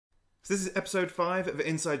So this is episode 5 of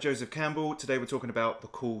Inside Joseph Campbell. Today we're talking about the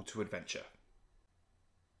call to adventure.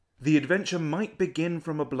 The adventure might begin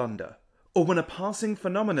from a blunder, or when a passing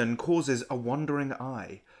phenomenon causes a wandering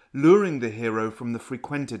eye, luring the hero from the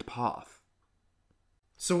frequented path.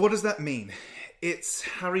 So what does that mean? It's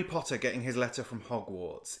Harry Potter getting his letter from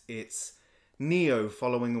Hogwarts. It's Neo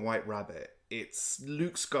following the White Rabbit. It's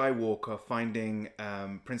Luke Skywalker finding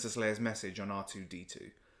Princess Leia's message on R2-D2.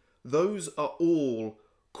 Those are all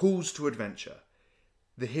calls to adventure.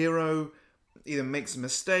 The hero either makes a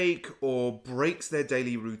mistake or breaks their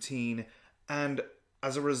daily routine, and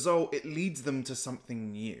as a result, it leads them to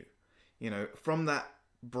something new. From that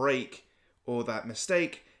break or that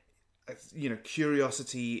mistake,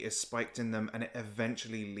 curiosity is spiked in them and it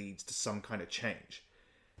eventually leads to some kind of change.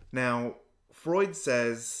 Now, Freud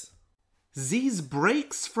says, these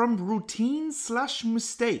breaks from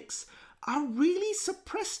routine/mistakes are really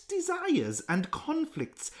suppressed desires and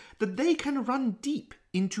conflicts that they can run deep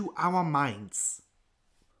into our minds.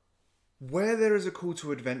 Where there is a call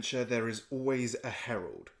to adventure, there is always a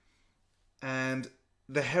herald. And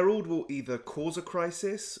the herald will either cause a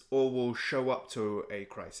crisis or will show up to a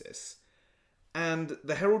crisis. And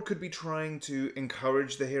the herald could be trying to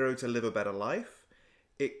encourage the hero to live a better life.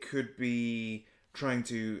 It could be trying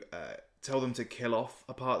to tell them to kill off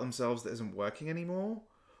a part of themselves that isn't working anymore.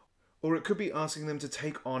 Or it could be asking them to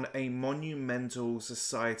take on a monumental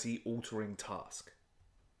society-altering task.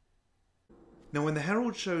 Now, when the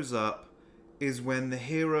herald shows up is when the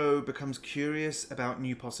hero becomes curious about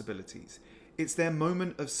new possibilities. It's their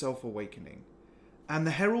moment of self-awakening. And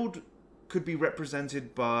the herald could be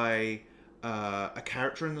represented by a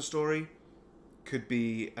character in the story, could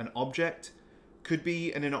be an object, could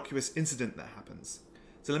be an innocuous incident that happens.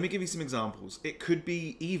 So let me give you some examples. It could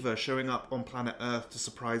be Eva showing up on planet Earth to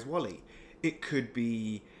surprise Wally. It could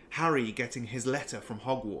be Harry getting his letter from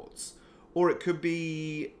Hogwarts. Or it could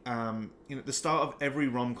be the start of every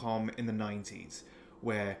rom-com in the 90s,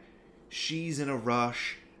 where she's in a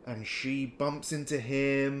rush and she bumps into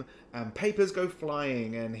him and papers go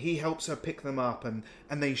flying and he helps her pick them up and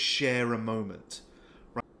they share a moment.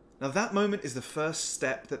 Right? Now that moment is the first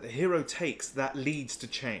step that the hero takes that leads to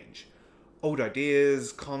change. Old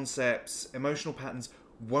ideas, concepts, emotional patterns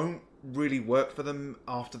won't really work for them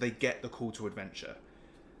after they get the call to adventure.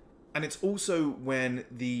 And it's also when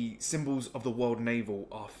the symbols of the World Naval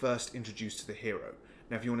are first introduced to the hero.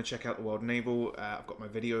 Now, if you want to check out the World Naval, I've got my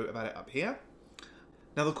video about it up here.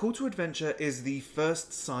 Now, the call to adventure is the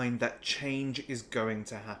first sign that change is going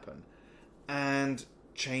to happen. And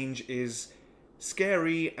change is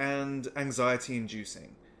scary and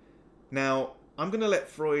anxiety-inducing. Now, I'm going to let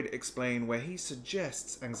Freud explain where he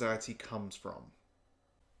suggests anxiety comes from.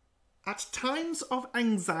 At times of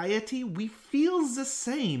anxiety, we feel the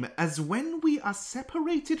same as when we are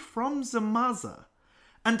separated from the mother.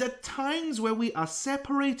 And at times where we are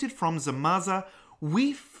separated from the mother,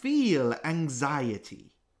 we feel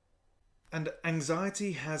anxiety. And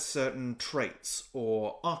anxiety has certain traits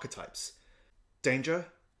or archetypes. Danger,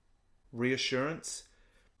 reassurance,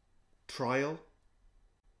 trial,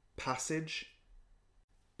 passage,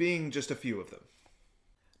 being just a few of them.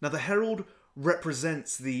 Now, the herald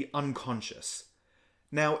represents the unconscious.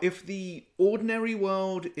 Now, if the ordinary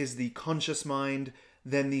world is the conscious mind,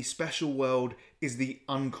 then the special world is the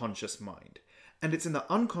unconscious mind. And it's in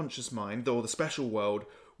the unconscious mind, or the special world,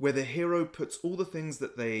 where the hero puts all the things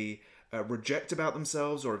that they reject about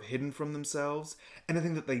themselves or have hidden from themselves.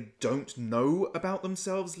 Anything that they don't know about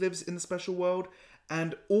themselves lives in the special world,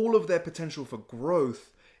 and all of their potential for growth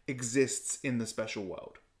exists in the special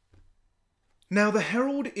world. Now, the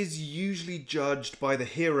herald is usually judged by the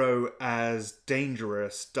hero as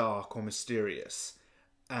dangerous, dark, or mysterious.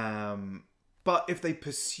 But if they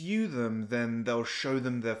pursue them, then they'll show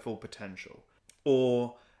them their full potential.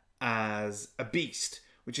 Or as a beast,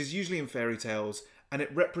 which is usually in fairy tales, and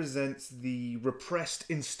it represents the repressed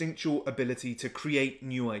instinctual ability to create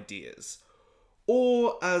new ideas.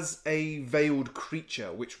 Or as a veiled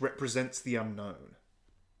creature, which represents the unknown.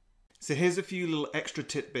 So here's a few little extra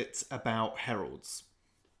tidbits about heralds.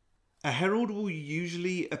 A herald will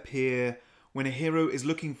usually appear when a hero is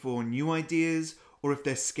looking for new ideas or if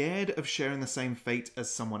they're scared of sharing the same fate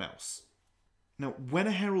as someone else. Now, when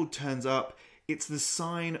a herald turns up, it's the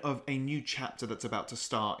sign of a new chapter that's about to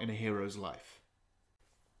start in a hero's life.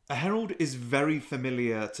 A herald is very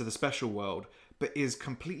familiar to the special world, but is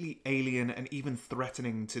completely alien and even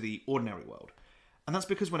threatening to the ordinary world. And that's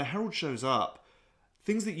because when a herald shows up,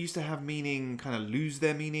 things that used to have meaning kind of lose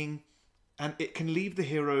their meaning, and it can leave the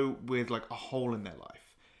hero with like a hole in their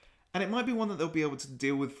life. And it might be one that they'll be able to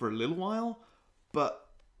deal with for a little while, but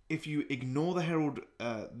if you ignore the herald,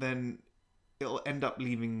 then it'll end up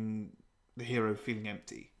leaving the hero feeling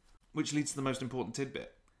empty. Which leads to the most important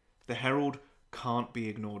tidbit. The herald can't be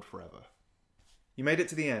ignored forever. You made it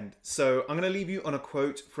to the end. So I'm going to leave you on a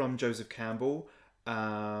quote from Joseph Campbell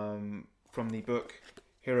from the book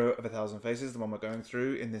Hero of a Thousand Faces, the one we're going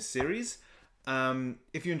through in this series.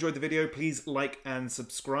 If you enjoyed the video, please like and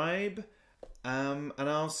subscribe. And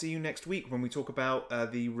I'll see you next week when we talk about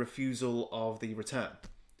the refusal of the return.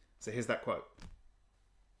 So here's that quote.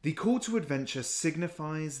 The call to adventure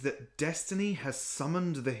signifies that destiny has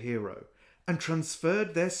summoned the hero and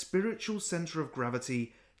transferred their spiritual centre of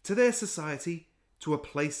gravity to their society to a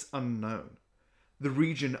place unknown. The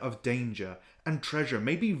region of danger and treasure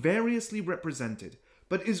may be variously represented,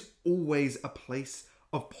 but is always a place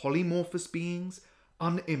of polymorphous beings,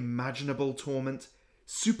 unimaginable torment,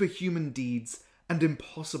 superhuman deeds, and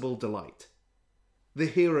impossible delight. The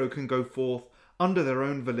hero can go forth under their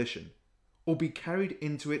own volition, or be carried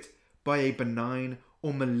into it by a benign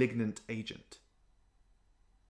or malignant agent.